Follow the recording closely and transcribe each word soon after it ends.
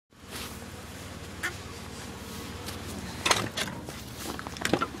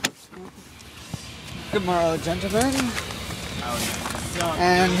Good morrow, gentlemen.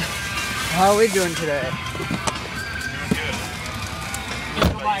 And how are we doing today? Doing good. We're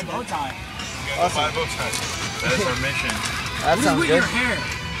gonna go buy a bow tie. We're gonna go buy a bow tie. That is our mission. That sounds with good. Your hair.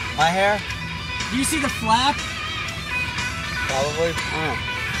 My hair? Do you see the flap? Probably.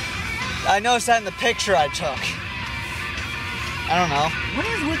 I noticed that in the picture I took. I don't know. What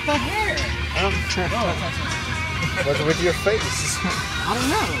is with the hair? I don't know. What's with your face? I don't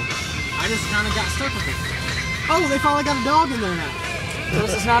know. I just kind of got stuck with it. Oh, they finally got a dog in there now. So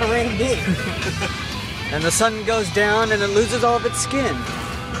this is not a random day. And the sun goes down and it loses all of its skin.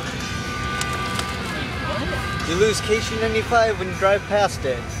 You lose KC95 when you drive past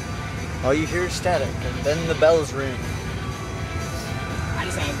it. All you hear is static, and then the bells ring. I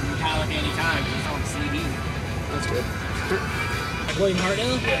just have Metallica anytime because it's on CD. That's good. Like William Hart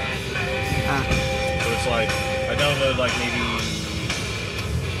now? Yeah. So it's like, I downloaded like maybe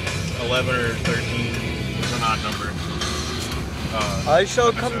 11 or 13, it's an odd number. I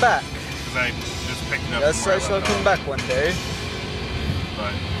shall come back. Because I just picked it up. Yes, I shall come back one day.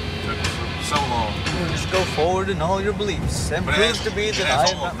 But it took so long. Just go forward in all your beliefs and prove to me that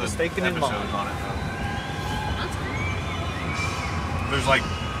I am not mistaken in mine. On it, there's like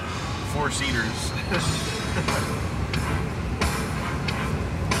 4 seaters.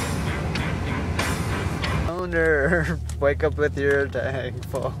 Owner, wake up with your tank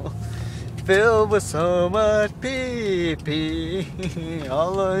full, filled with so much pee-pee,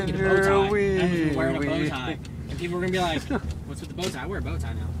 all in your wee. I'm wearing a bow tie. And people are going to be like, what's with the bow tie? I wear a bow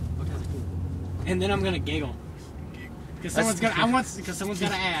tie now. Bow ties are cool. And then I'm going to giggle. Because someone's going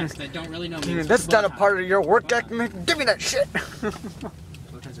to ask that don't really know me. That's not a part of your work ethic. Give me that shit. Bow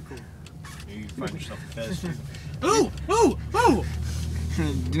ties are cool. You find yourself a fez too. Ooh! Ooh! Ooh!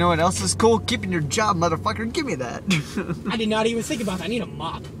 You know what else is cool? Keeping your job, motherfucker. Give me that. I did not even think about that. I need a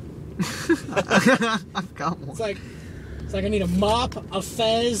mop. I've got one. It's like I need a mop, a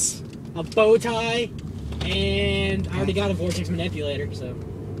fez, a bow tie, and I already got a vortex manipulator. So.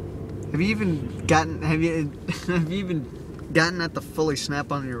 Have you even gotten at the fully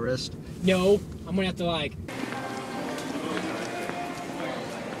snap on your wrist? No, I'm gonna have to like.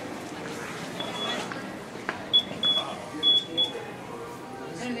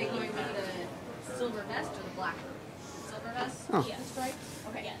 Are they going with the silver vest or the black silver vest? Oh. Yeah, stripes.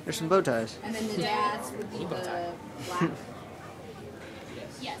 Okay. Yeah. There's some bow ties. And then the dad's would be the black.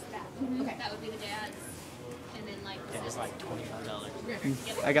 Yes, that. Okay, that would be the dad's, and then like. Yeah, it's like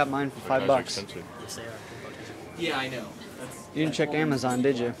 $25. I got mine for $5. Yes, they are. Yeah, I know. You didn't check Amazon,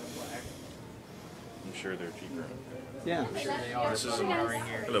 did you? I'm sure they're cheaper. Yeah. I'm sure they are. This is right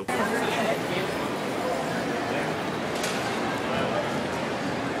here. hello.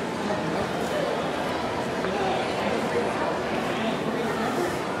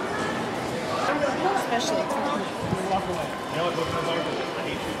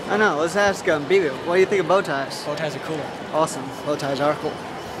 I know, let's ask Beavit, what do you think of bow ties? Bow ties are cool. Awesome, bow ties are cool.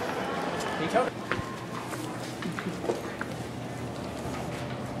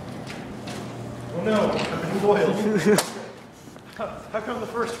 Oh no, I'm loyal. How come the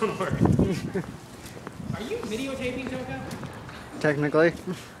first one worked? Are you videotaping, Toka? Technically.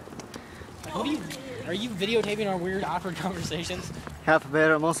 Are you videotaping our weird, awkward conversations? Half of it,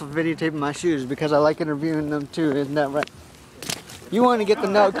 I'm also videotaping my shoes because I like interviewing them too, isn't that right? You want to get the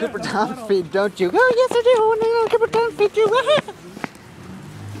No Cooper Town feed, don't you? Oh yes I do, I want to know Cooper Town feed you.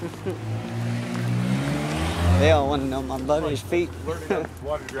 They all want to know my buddy's feet. Learning up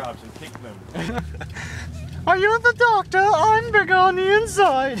water drops and kick them. Are you the doctor? I'm bigger on the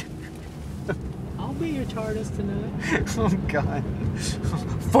inside. I'll be your TARDIS tonight. Oh God.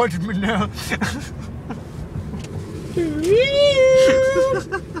 Fudge me now.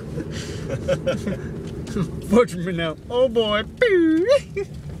 Fudge me now. Oh boy.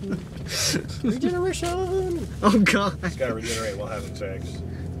 Regeneration. Oh God. He's got to regenerate while having sex.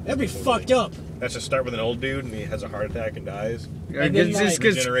 That'd be fucked up. That's to start with an old dude and he has a heart attack and dies. And then, like,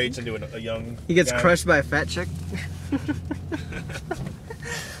 Regenerates into a young he gets guy. crushed by a fat chick.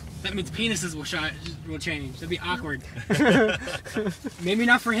 That means penises will change. That'd be awkward. Maybe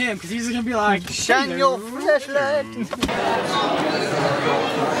not for him, because he's gonna be like, Shine your flashlight.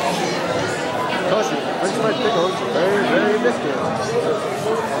 Caution, French fried pickles are very, very addictive.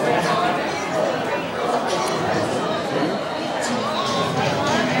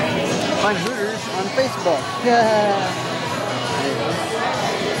 Find Hooters on Facebook. Yeah.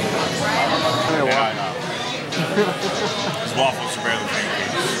 His waffles are better than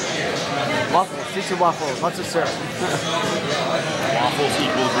pancakes. Waffles, teach your waffles, lots of syrup. Waffles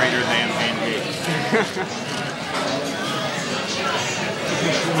equal greater than pancakes.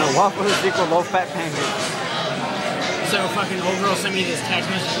 Waffles equal low-fat pancakes. So fucking old girl sent me this text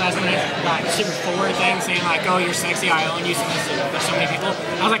message last night, like super forward thing saying like, oh, you're sexy, I own you, there's so many people.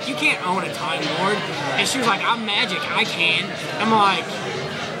 I was like, you can't own a Time Lord. And she was like, I'm magic, I can. I'm like,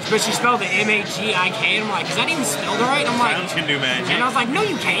 but she spelled the M-A-G-I-K. I'm like, is that even spelled right? I'm like, Clowns can do magic. and I was like, no,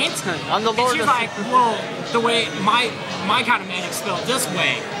 you can't. I'm the Lord. And she's like, well, the way my kind of magic spelled this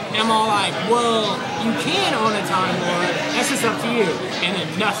way. And I'm all like, well, you can own a Time Lord. That's just up to you. And then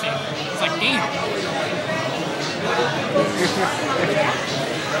nothing. It's like, damn.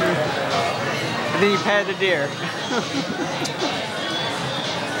 And then you pat the deer.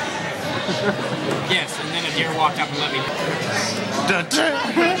 Yes, and then a deer walked up and let me. Dun, dun.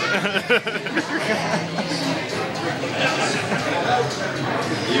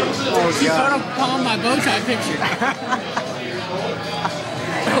 Oh She god. photopalmed my bow tie picture.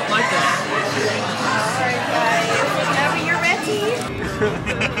 I don't like that. Whenever you're ready.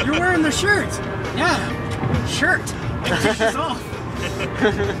 You're wearing the shirt. Yeah, shirt. Take this off.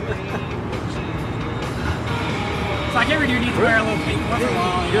 It's like every dude needs to wear a little pink once in a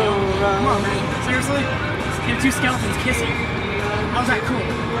while. You know? Come on, man. Seriously? You have two skeletons kissing. How's that cool?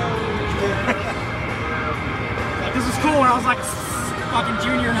 Like, this was cool when I was like fucking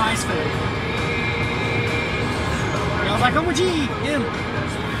junior in high school. And I was like, oh my G, him.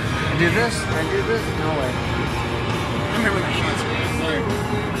 I do this? I do this? No way. I remember that shit. There.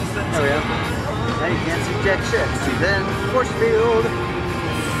 Oh yeah. Now you can't see jack shit. See then, force field.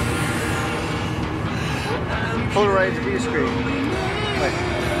 Polarize view screen. Wait.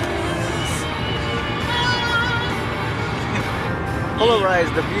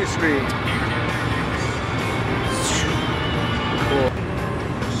 Polarize the view screen. Cool.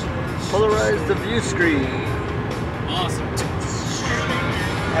 Polarize the view screen. Awesome.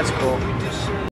 That's cool.